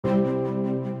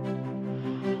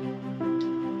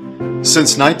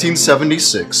Since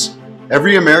 1976,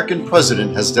 every American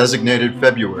president has designated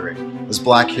February as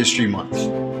Black History Month.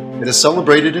 It is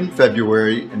celebrated in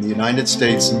February in the United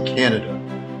States and Canada,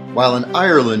 while in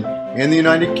Ireland and the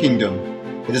United Kingdom,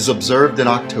 it is observed in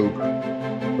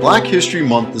October. Black History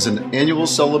Month is an annual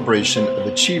celebration of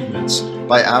achievements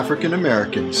by African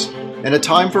Americans and a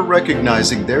time for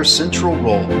recognizing their central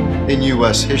role in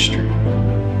U.S. history.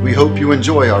 We hope you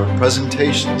enjoy our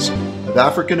presentations of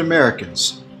African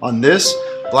Americans on this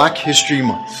Black History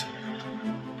Month.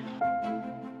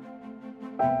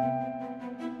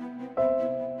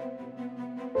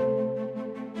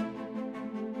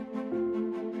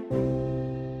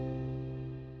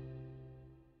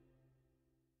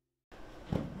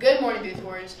 Good morning, Booth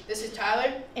Warriors. This is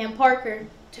Tyler and Parker.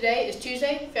 Today is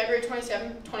Tuesday, February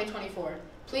 27, 2024.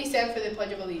 Please stand for the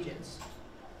Pledge of Allegiance.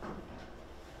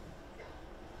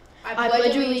 I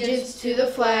pledge allegiance to the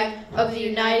flag of the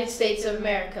United States of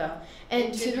America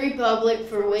and to the republic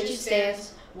for which it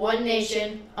stands, one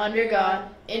nation, under God,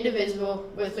 indivisible,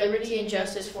 with liberty and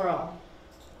justice for all.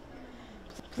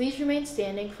 Please remain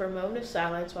standing for a moment of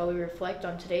silence while we reflect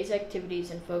on today's activities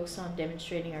and focus on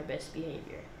demonstrating our best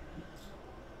behavior.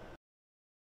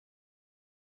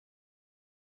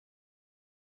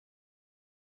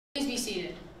 Please be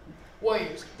seated.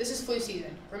 Warriors, this is flu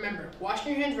season. Remember,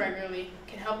 washing your hands regularly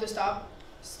can help to stop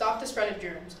the spread of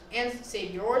germs and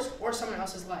save yours or someone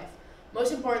else's life.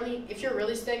 Most importantly, if you're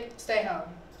really sick, stay home.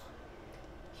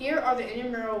 Here are the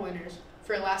intramural winners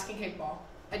for Alaskan kickball.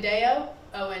 Adeo,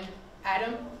 Owen,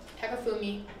 Adam,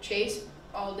 Takafumi, Chase,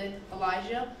 Alden,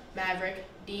 Elijah, Maverick,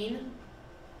 Dean,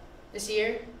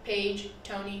 Nasir, Paige,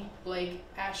 Tony, Blake,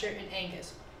 Asher, and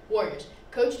Angus. Warriors,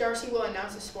 Coach Darcy will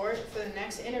announce the score for the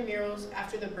next intramurals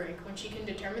after the break when she can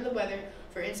determine the weather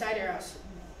for inside or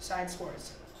outside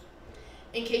sports.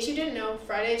 In case you didn't know,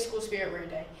 Friday is School Spirit Wear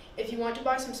Day. If you want to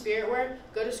buy some spirit wear,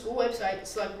 go to school website,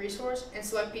 select resource, and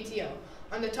select PTO.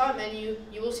 On the top menu,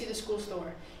 you will see the school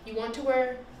store. You want to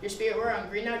wear your spirit wear on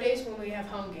green out days when we have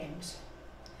home games.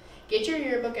 Get your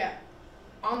yearbook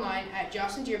online at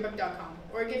jostensyearbook.com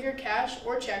or give your cash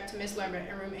or check to Miss Lambert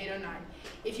in room 809.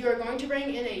 If you are going to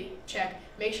bring in a check,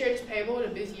 make sure it is payable to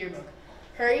Booth Yearbook.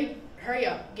 Hurry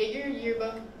up, get your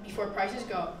yearbook before prices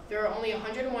go up. There are only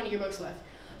 101 yearbooks left.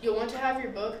 You'll want to have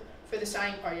your book for the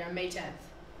signing party on May 10th.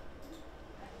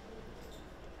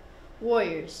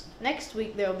 Warriors, next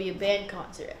week there will be a band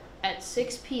concert at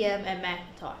 6 p.m. at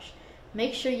McIntosh.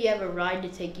 Make sure you have a ride to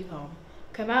take you home.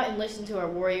 Come out and listen to our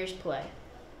Warriors play.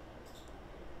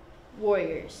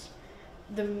 Warriors,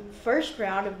 the first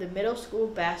round of the middle school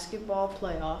basketball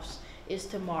playoffs is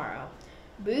tomorrow.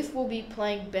 Booth will be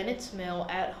playing Bennett's Mill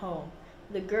at home.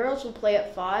 The girls will play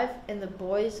at 5 and the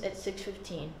boys at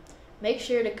 6:15. Make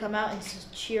sure to come out and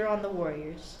cheer on the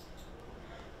Warriors.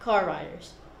 Car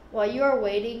riders, while you are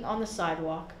waiting on the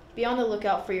sidewalk, be on the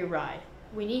lookout for your ride.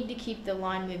 We need to keep the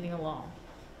line moving along.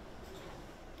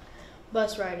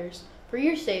 Bus riders, for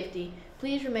your safety,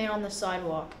 please remain on the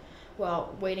sidewalk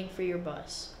while waiting for your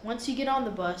bus. Once you get on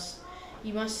the bus,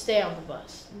 you must stay on the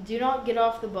bus. Do not get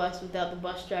off the bus without the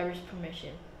bus driver's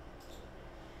permission.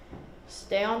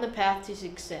 Stay on the path to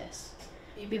success.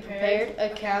 Be prepared,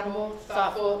 accountable,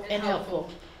 thoughtful, and helpful.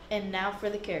 And now for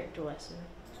the character lesson.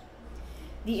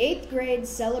 The 8th grade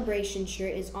celebration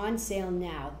shirt is on sale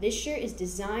now. This shirt is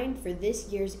designed for this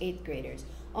year's 8th graders.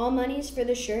 All monies for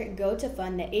the shirt go to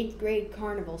fund the 8th grade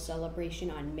carnival celebration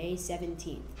on May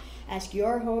 17th. Ask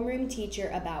your homeroom teacher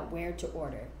about where to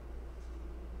order.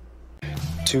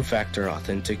 Two-factor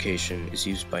authentication is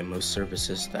used by most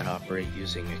services that operate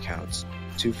using accounts.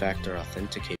 Two-factor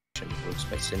authentication works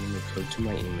by sending a code to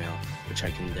my email, which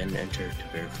I can then enter to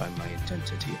verify my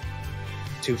identity.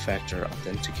 Two-factor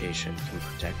authentication can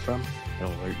protect from and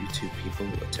alert you to people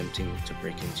attempting to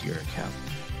break into your account.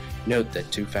 Note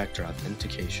that two-factor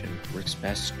authentication works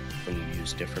best when you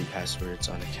use different passwords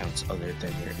on accounts other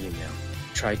than your email.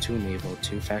 Try to enable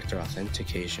two-factor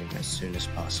authentication as soon as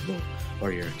possible,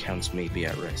 or your accounts may be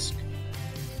at risk.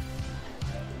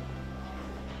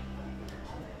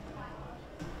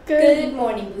 Good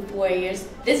morning, Booth Warriors.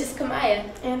 This is Kamaya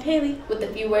And Haley with a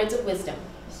few words of wisdom.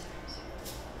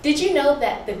 Did you know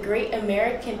that the great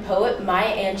American poet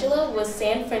Maya Angelou was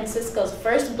San Francisco's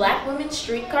first black woman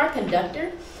streetcar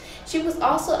conductor? She was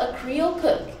also a Creole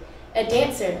cook, a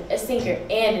dancer, a singer,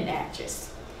 and an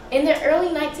actress. In the early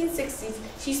 1960s,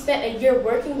 she spent a year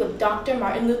working with Dr.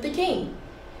 Martin Luther King,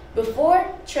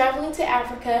 before traveling to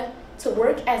Africa to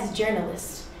work as a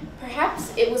journalist.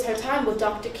 Perhaps it was her time with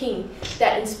Dr. King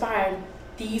that inspired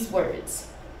these words.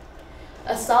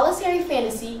 A solitary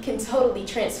fantasy can totally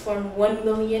transform 1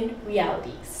 million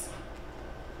realities.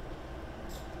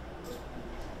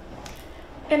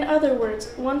 In other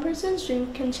words, one person's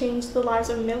dream can change the lives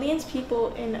of millions of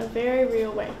people in a very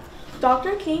real way.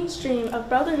 Dr. King's dream of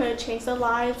brotherhood changed the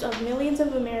lives of millions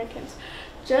of Americans,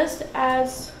 just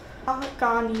as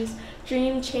Gandhi's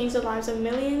dream changed the lives of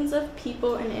millions of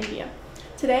people in India.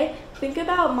 Today, think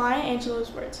about Maya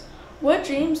Angelou's words. What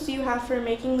dreams do you have for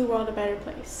making the world a better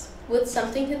place? With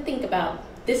something to think about.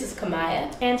 This is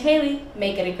Kamaya. And Haley.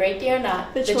 Make it a great day or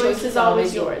not, The choice is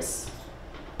always yours.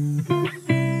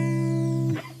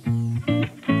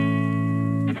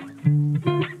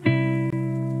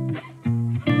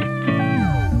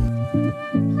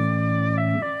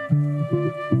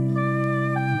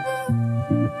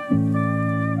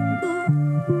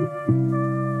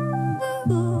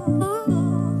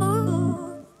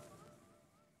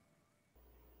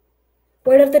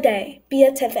 Word of the day,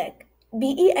 beatific.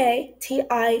 B-E-A-T-I-F-I-C,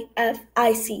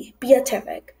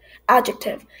 beatific.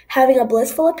 Adjective, having a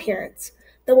blissful appearance.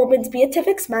 The woman's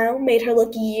beatific smile made her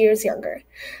look years younger.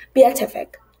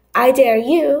 Beatific. I dare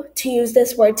you to use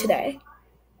this word today.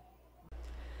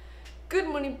 Good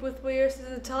morning, Booth Warriors. This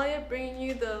is Natalia bringing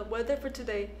you the weather for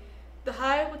today. The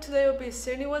high for today will be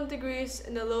 71 degrees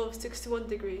and a low of 61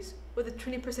 degrees, with a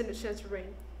 20% chance of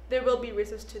rain. There will be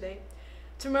races today.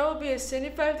 Tomorrow will be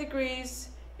 75 degrees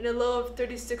and a low of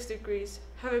 36 degrees.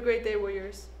 Have a great day,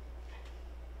 Warriors.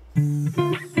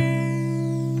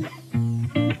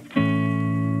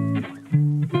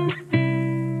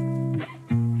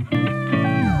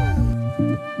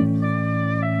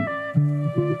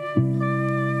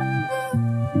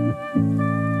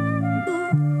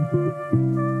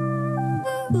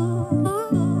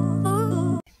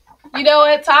 You know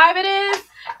what time it is?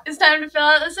 It's time to fill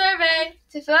out the survey.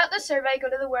 To fill out the survey, go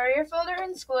to the Warrior folder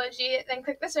in Schoology, then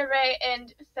click the survey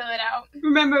and fill it out.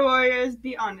 Remember, Warriors,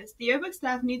 be honest. The yearbook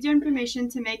staff needs your information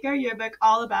to make our yearbook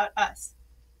all about us.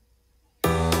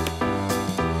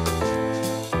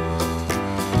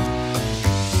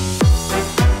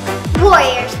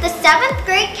 Warriors, the 7th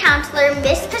grade counselor,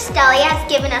 Miss Costelli, has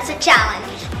given us a challenge.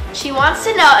 She wants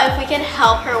to know if we can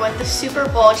help her with the Super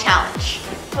Bowl challenge.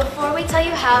 Before we tell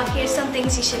you how, here's some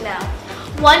things you should know.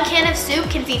 1 can of soup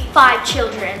can feed 5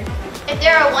 children. If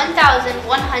there are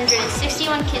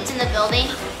 1,161 kids in the building,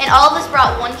 and all of us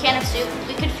brought 1 can of soup,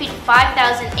 we could feed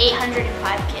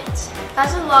 5,805 kids.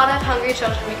 That's a lot of hungry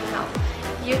children we can help.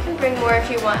 You can bring more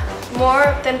if you want.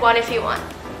 More than 1 if you want.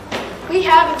 We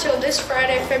have until this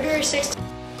Friday, February 16th.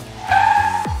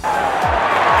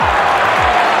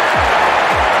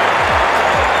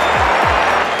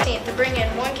 To bring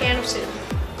in 1 can of soup.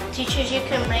 Teachers, you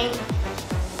can bring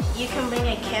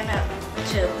a can of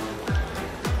soup.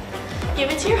 Give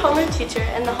it to your homeroom teacher,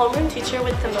 and the homeroom teacher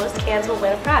with the most cans will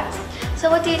win a prize. So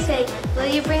what do you say? Will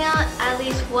you bring out at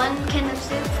least 1 can of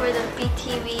soup for the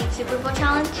BTV Super Bowl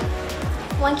challenge?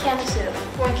 1 can of soup.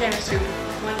 1 can of soup.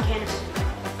 1 can of soup.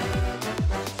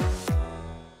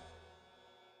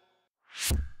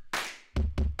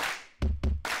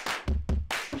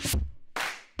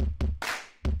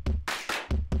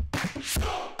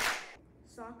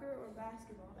 Soccer or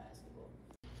basketball? Basketball.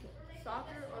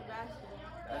 Soccer or basketball?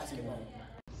 Basketball.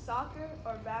 Soccer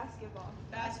or basketball?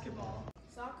 Basketball.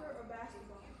 Soccer or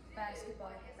basketball?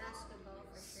 Basketball. Basketball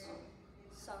for sure.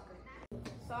 Soccer.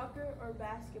 Soccer or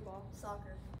basketball?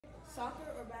 Soccer. Soccer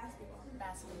or basketball?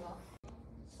 Basketball.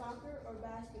 Soccer or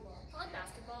basketball? I like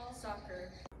basketball. Soccer.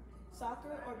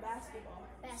 Soccer or basketball?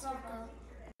 Basketball.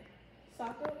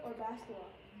 Soccer or basketball?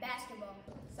 Basketball.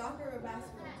 Soccer or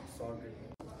basketball? Soccer.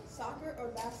 Soccer or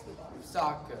basketball?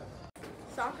 Soccer.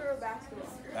 Soccer or basketball?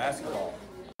 Basketball.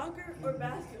 Soccer or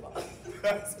basketball?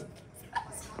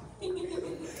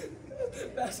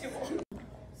 Basketball.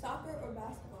 Soccer or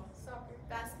basketball? Soccer.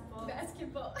 Basketball.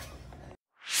 Basketball.